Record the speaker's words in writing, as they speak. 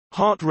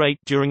Heart rate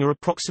during a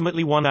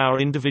approximately 1-hour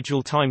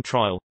individual time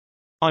trial.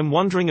 I'm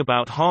wondering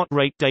about heart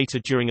rate data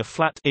during a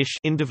flat-ish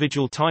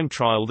individual time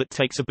trial that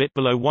takes a bit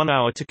below 1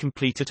 hour to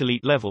complete at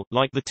elite level,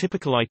 like the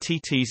typical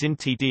ITTs in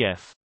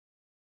TDF.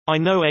 I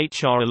know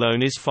HR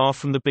alone is far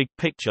from the big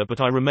picture, but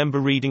I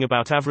remember reading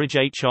about average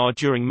HR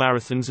during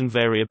marathons and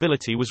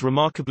variability was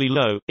remarkably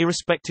low,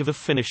 irrespective of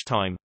finish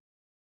time.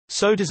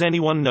 So does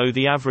anyone know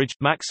the average,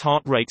 max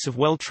heart rates of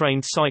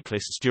well-trained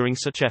cyclists during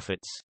such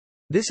efforts?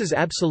 This is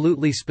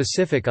absolutely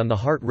specific on the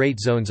heart rate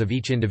zones of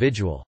each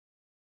individual.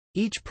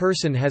 Each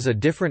person has a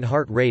different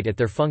heart rate at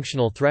their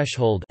functional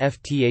threshold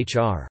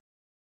 (FTHR).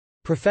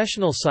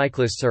 Professional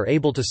cyclists are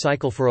able to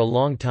cycle for a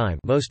long time,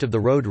 most of the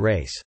road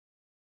race,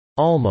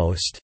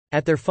 almost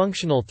at their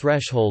functional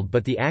threshold,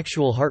 but the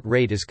actual heart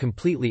rate is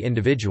completely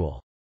individual.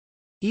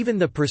 Even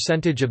the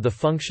percentage of the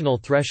functional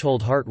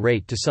threshold heart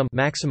rate to some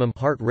maximum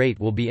heart rate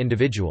will be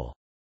individual.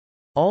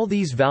 All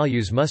these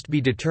values must be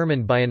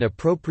determined by an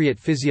appropriate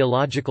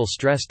physiological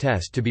stress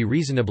test to be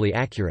reasonably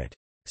accurate.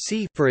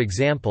 See, for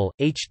example,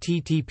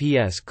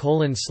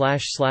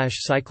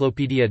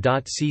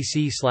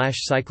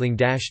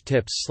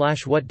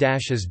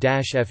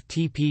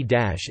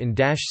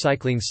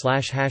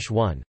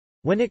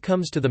 When it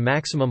comes to the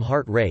maximum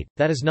heart rate,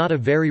 that is not a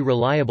very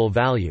reliable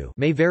value,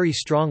 may vary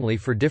strongly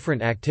for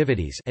different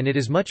activities, and it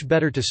is much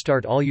better to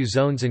start all U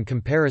zones and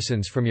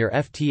comparisons from your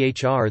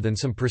FTHR than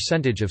some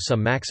percentage of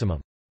some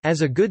maximum.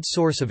 As a good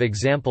source of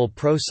example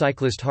pro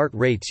cyclist heart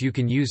rates, you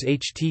can use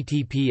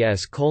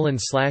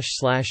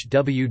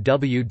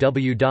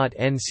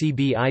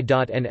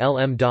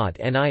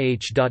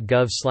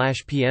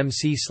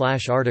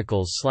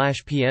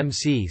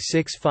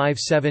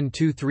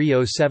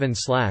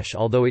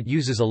Although it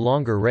uses a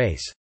longer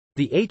race.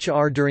 The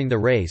HR during the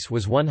race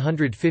was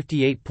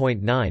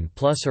 158.9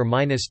 plus or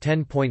minus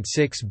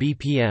 10.6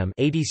 bpm,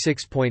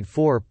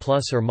 86.4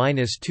 plus or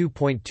minus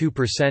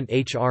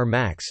 2.2% HR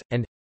max,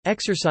 and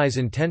exercise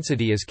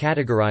intensity is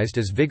categorized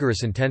as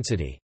vigorous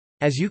intensity.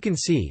 As you can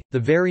see, the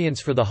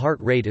variance for the heart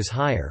rate is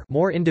higher,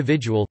 more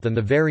individual than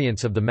the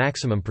variance of the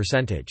maximum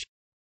percentage.